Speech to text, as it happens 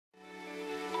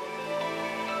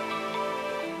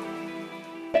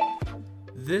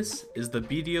This is the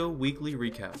BDO Weekly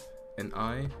Recap, and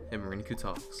I am Rinku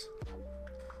Talks.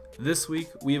 This week,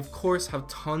 we of course have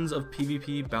tons of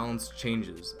PvP balance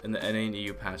changes in the NA and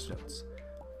EU patch notes,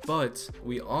 but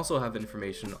we also have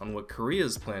information on what Korea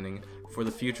is planning for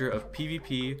the future of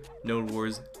PvP, Node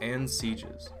Wars, and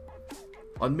Sieges.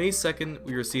 On May 2nd,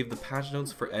 we received the patch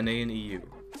notes for NA and EU,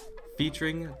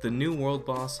 featuring the new world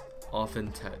boss,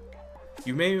 Often Tet.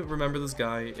 You may remember this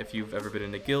guy if you've ever been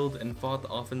in a guild and fought the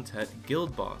Often Tet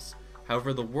guild boss.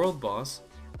 However, the world boss,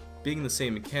 being the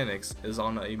same mechanics, is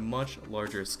on a much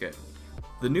larger scale.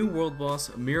 The new world boss,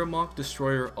 Miramok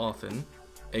Destroyer Often,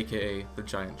 aka the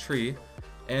giant tree,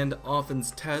 and Often's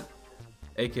Tet,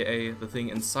 aka the thing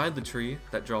inside the tree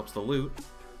that drops the loot,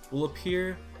 will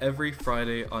appear every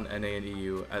Friday on NA and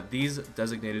EU at these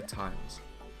designated times.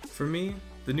 For me,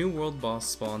 the new world boss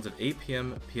spawns at 8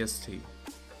 PM PST.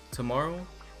 Tomorrow,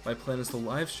 my plan is to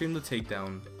livestream the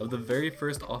takedown of the very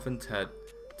first Often Tet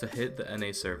to hit the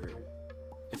NA server.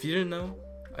 If you didn't know,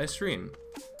 I stream.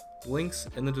 Links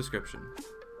in the description.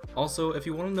 Also, if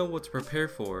you want to know what to prepare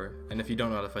for, and if you don't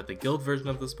know how to fight the guild version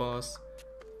of this boss,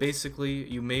 basically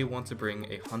you may want to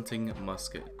bring a hunting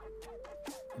musket.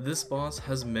 This boss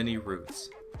has many routes.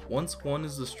 Once one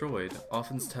is destroyed,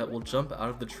 Often's Tet will jump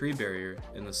out of the tree barrier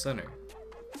in the center.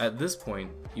 At this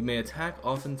point, you may attack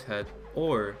Often Tet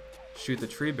or shoot the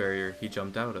tree barrier he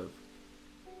jumped out of.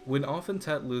 When Often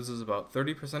Tet loses about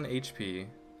 30% HP,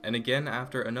 and again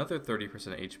after another 30%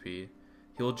 HP,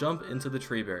 he will jump into the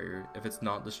tree barrier if it's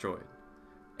not destroyed.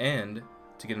 And,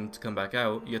 to get him to come back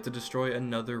out, you have to destroy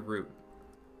another route.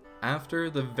 After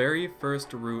the very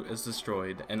first route is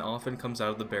destroyed and Often comes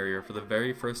out of the barrier for the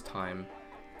very first time,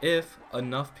 if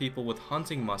enough people with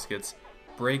hunting muskets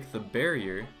break the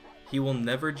barrier, he will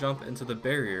never jump into the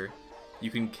barrier.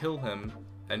 You can kill him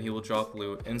and he will drop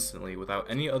loot instantly without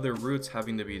any other routes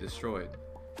having to be destroyed.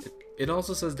 It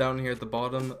also says down here at the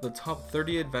bottom, the top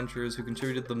 30 adventurers who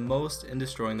contributed the most in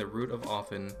destroying the root of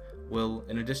Often will,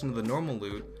 in addition to the normal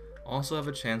loot, also have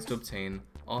a chance to obtain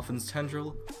Often's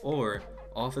Tendril or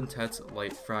Often Tet's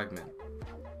Light Fragment.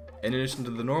 In addition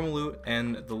to the normal loot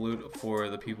and the loot for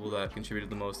the people that contributed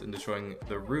the most in destroying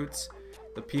the roots,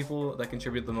 the people that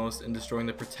contribute the most in destroying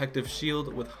the protective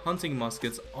shield with hunting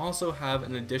muskets also have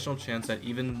an additional chance at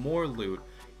even more loot,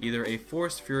 either a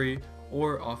Forest Fury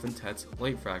or Often Tet's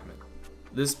Light Fragment.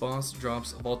 This boss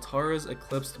drops Valtara's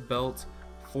Eclipsed Belt,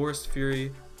 Forest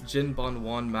Fury, Jin Bon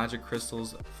Wan Magic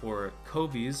Crystals for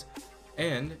Kobe's,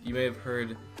 and you may have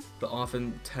heard the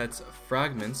Often Tet's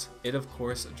Fragments. It of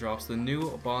course drops the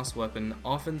new boss weapon,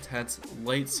 Often Tet's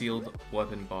Light Sealed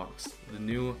Weapon Box, the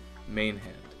new main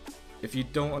hand. If you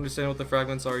don't understand what the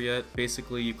fragments are yet,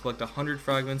 basically you collect 100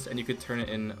 fragments and you could turn it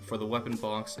in for the weapon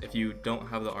box if you don't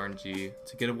have the RNG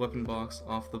to get a weapon box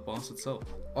off the boss itself.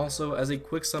 Also, as a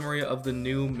quick summary of the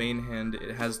new main hand,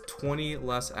 it has 20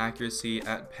 less accuracy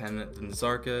at pen than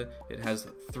Zarka, it has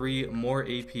 3 more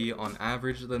AP on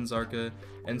average than Zarka,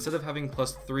 and instead of having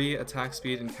plus 3 attack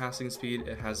speed and casting speed,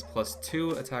 it has plus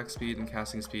 2 attack speed and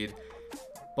casting speed,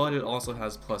 but it also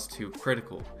has plus 2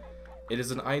 critical. It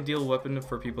is an ideal weapon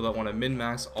for people that want to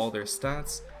min-max all their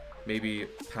stats, maybe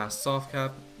past soft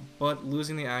cap, but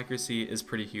losing the accuracy is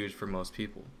pretty huge for most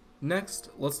people. Next,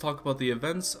 let's talk about the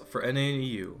events for NA and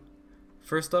EU.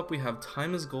 First up, we have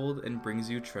Time is Gold and Brings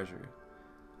You Treasure.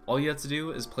 All you have to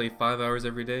do is play 5 hours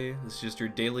every day. This is just your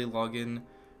daily login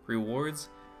rewards.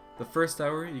 The first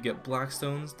hour, you get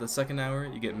Blackstones. The second hour,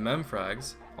 you get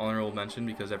Memfrags, honorable mention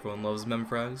because everyone loves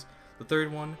Memfrags. The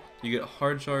third one, you get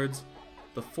Hard Shards.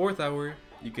 The fourth hour,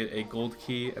 you get a gold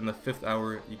key, and the fifth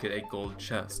hour, you get a gold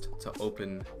chest to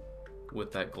open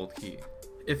with that gold key.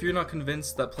 If you're not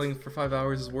convinced that playing for 5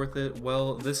 hours is worth it,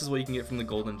 well, this is what you can get from the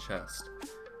golden chest.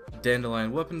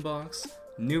 Dandelion Weapon Box,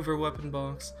 Nuver Weapon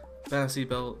Box, Bassy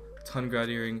Belt, Tungrad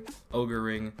Earring, Ogre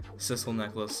Ring, Sissel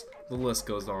Necklace, the list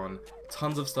goes on.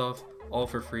 Tons of stuff, all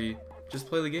for free. Just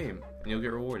play the game, and you'll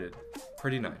get rewarded.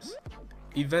 Pretty nice.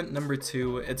 Event number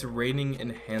 2, it's Raining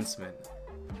Enhancement.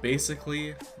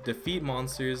 Basically, defeat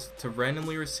monsters to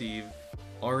randomly receive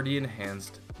already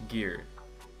enhanced gear.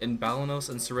 In Balanos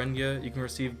and Serengia, you can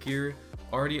receive gear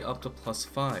already up to plus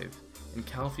 5. In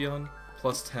Calpheon,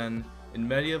 plus 10. In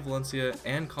Media, Valencia,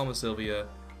 and Calma Sylvia,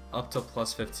 up to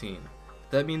plus 15.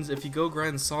 That means if you go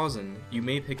grind Sazin, you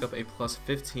may pick up a plus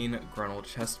 15 Gruntle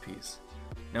chest piece.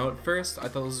 Now at first, I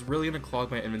thought this was really going to clog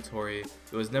my inventory,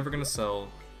 it was never going to sell,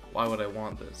 why would I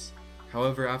want this?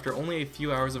 However, after only a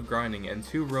few hours of grinding and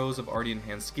 2 rows of already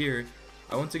enhanced gear,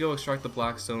 I went to go extract the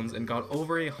Blackstones and got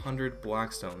over 100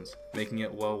 Blackstones, making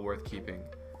it well worth keeping.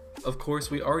 Of course,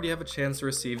 we already have a chance to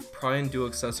receive Pry and Duo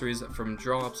accessories from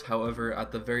drops, however,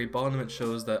 at the very bottom it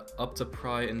shows that up to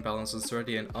Pry in Balance and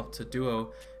Serenity and up to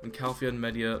Duo in Calfia and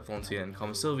Media, Valentia and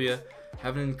Calma Sylvia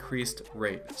have an increased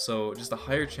rate, so just a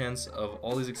higher chance of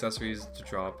all these accessories to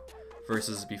drop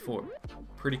versus before.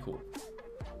 Pretty cool.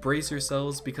 Brace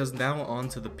yourselves, because now on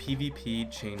to the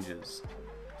PvP changes.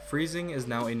 Freezing is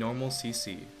now a normal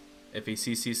CC. If a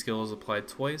CC skill is applied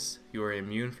twice, you are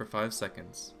immune for 5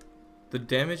 seconds. The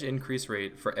damage increase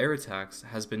rate for air attacks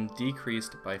has been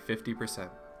decreased by 50%.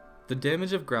 The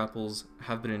damage of grapples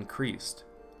have been increased,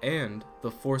 and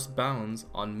the force bounds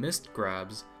on missed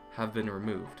grabs have been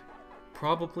removed,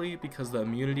 probably because the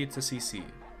immunity to CC.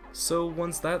 So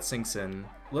once that sinks in,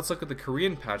 let's look at the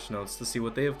Korean patch notes to see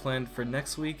what they have planned for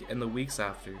next week and the weeks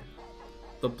after.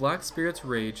 The Black Spirit's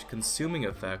Rage consuming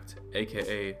effect,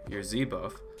 aka your Z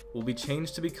buff, will be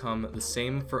changed to become the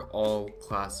same for all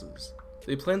classes.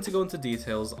 They plan to go into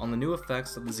details on the new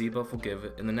effects that the Z buff will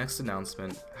give in the next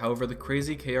announcement, however the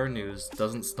crazy KR news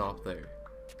doesn't stop there.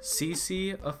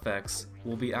 CC effects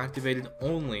will be activated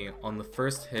only on the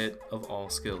first hit of all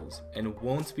skills, and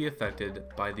won't be affected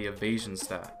by the evasion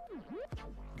stat.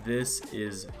 This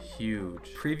is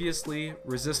huge. Previously,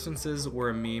 resistances were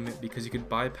a meme because you could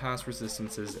bypass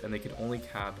resistances and they could only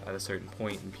cap at a certain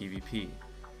point in PvP.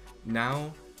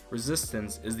 Now,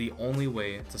 resistance is the only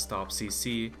way to stop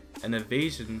CC, and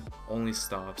evasion only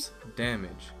stops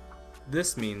damage.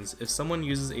 This means if someone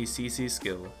uses a CC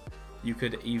skill, you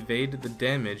could evade the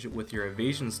damage with your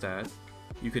evasion stat,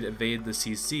 you could evade the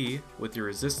CC with your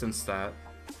resistance stat,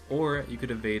 or you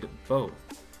could evade both.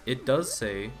 It does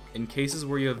say, in cases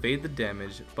where you evade the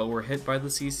damage but were hit by the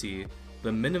CC,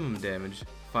 the minimum damage,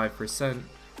 5%,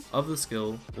 of the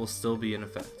skill will still be in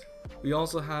effect. We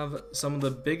also have some of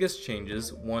the biggest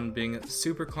changes, one being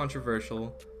super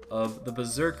controversial, of the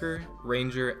Berserker,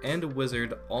 Ranger, and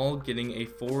Wizard all getting a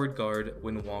forward guard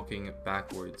when walking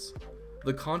backwards.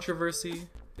 The controversy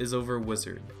is over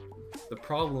Wizard. The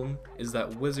problem is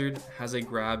that Wizard has a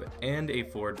grab and a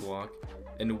forward block,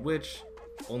 and Witch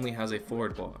only has a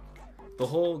forward block. The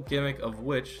whole gimmick of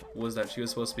Witch was that she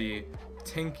was supposed to be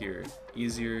tankier,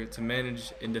 easier to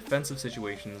manage in defensive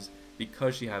situations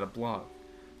because she had a block.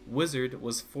 Wizard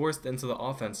was forced into the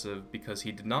offensive because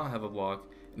he did not have a block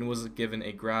and was given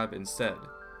a grab instead.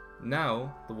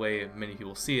 Now, the way many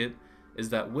people see it, is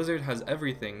that Wizard has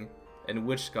everything and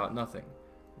Witch got nothing.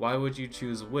 Why would you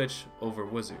choose Witch over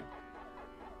Wizard?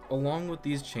 Along with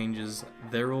these changes,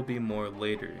 there will be more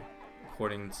later,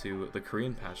 according to the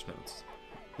Korean patch notes.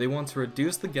 They want to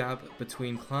reduce the gap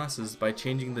between classes by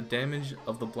changing the damage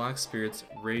of the Black Spirit's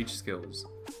rage skills,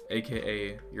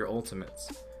 aka your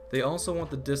ultimates. They also want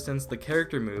the distance the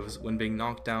character moves when being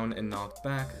knocked down and knocked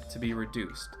back to be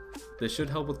reduced. This should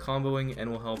help with comboing and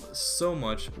will help so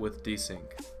much with desync,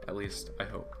 at least I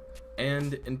hope.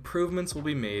 And improvements will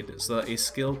be made so that a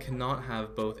skill cannot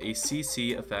have both a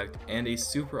CC effect and a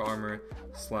super armor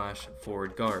 /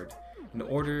 forward guard, in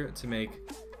order to make,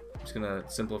 I'm just gonna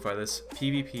simplify this,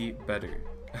 PvP better.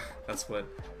 That's what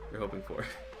we're hoping for.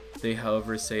 They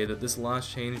however say that this last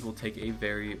change will take a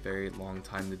very, very long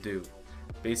time to do.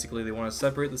 Basically, they want to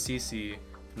separate the CC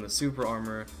from the super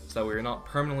armor so that we are not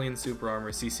permanently in super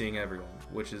armor CCing everyone,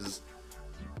 which is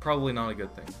probably not a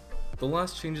good thing. The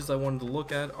last changes I wanted to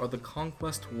look at are the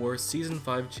Conquest War Season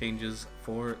 5 changes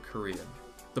for Korea.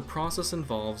 The process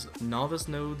involves novice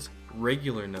nodes,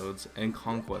 regular nodes, and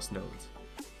conquest nodes.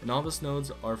 Novice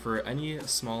nodes are for any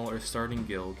small or starting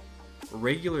guild,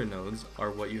 regular nodes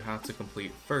are what you have to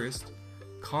complete first,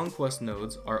 conquest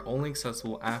nodes are only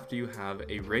accessible after you have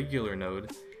a regular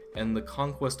node, and the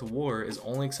Conquest War is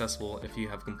only accessible if you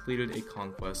have completed a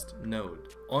conquest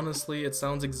node. Honestly, it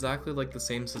sounds exactly like the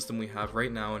same system we have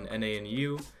right now in NA and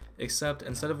EU, except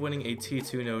instead of winning a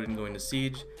T2 node and going to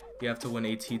Siege, you have to win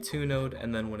a T2 node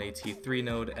and then win a T3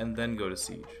 node and then go to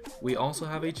Siege. We also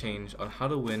have a change on how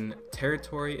to win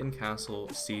territory and castle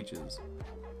sieges.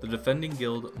 The defending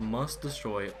guild must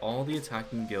destroy all the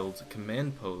attacking guild's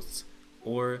command posts,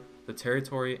 or the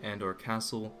territory and/or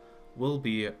castle will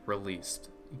be released.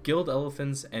 Guild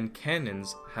elephants and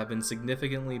cannons have been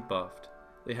significantly buffed.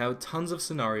 They have tons of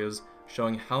scenarios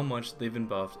showing how much they've been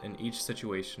buffed in each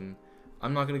situation.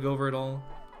 I'm not going to go over it all,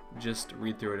 just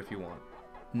read through it if you want.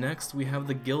 Next, we have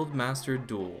the Guild Master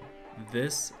Duel.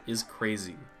 This is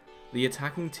crazy. The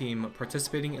attacking team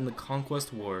participating in the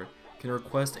Conquest War can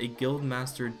request a Guild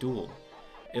Master Duel.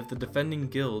 If the defending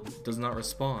guild does not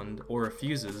respond or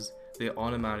refuses, they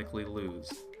automatically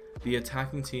lose. The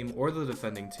attacking team or the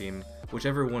defending team,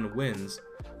 whichever one wins,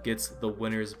 gets the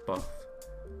winner's buff.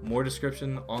 More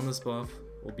description on this buff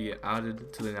will be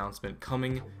added to the announcement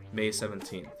coming May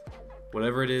 17th.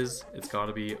 Whatever it is, it's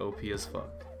gotta be OP as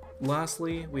fuck.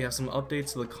 Lastly, we have some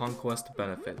updates to the Conquest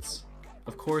benefits.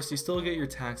 Of course, you still get your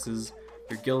taxes,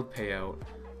 your guild payout,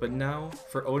 but now,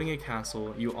 for owning a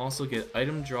castle, you also get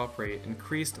item drop rate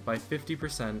increased by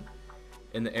 50%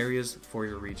 in the areas for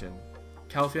your region.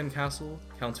 Calpheon Castle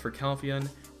counts for Calpheon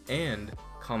and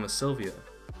Kama Sylvia.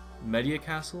 Media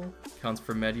Castle counts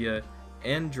for Media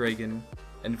and Dragon,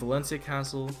 and Valencia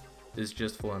Castle is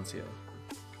just Valencia.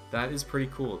 That is pretty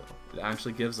cool though. It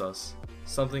actually gives us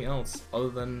something else other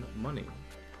than money.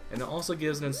 And it also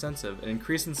gives an incentive, an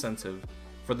increased incentive,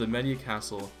 for the Media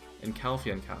Castle and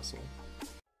Calpheon Castle.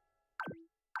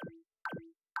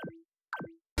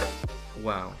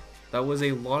 Wow, that was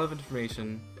a lot of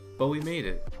information, but we made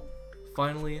it.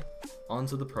 Finally,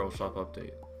 onto the Pro Shop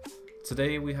update.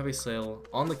 Today we have a sale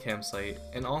on the campsite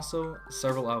and also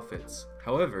several outfits.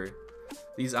 However,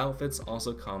 these outfits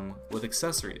also come with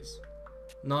accessories.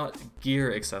 Not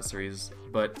gear accessories,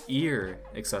 but ear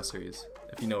accessories,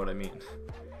 if you know what I mean.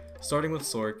 Starting with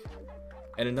Sork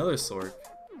and another Sork,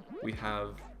 we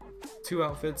have 2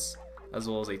 outfits, as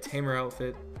well as a Tamer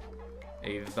outfit,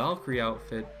 a Valkyrie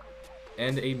outfit,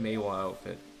 and a Maywa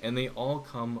outfit, and they all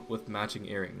come with matching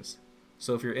earrings.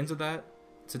 So if you're into that,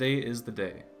 today is the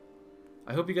day.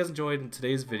 I hope you guys enjoyed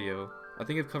today's video. I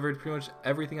think I've covered pretty much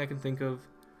everything I can think of.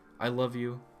 I love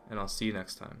you, and I'll see you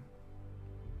next time.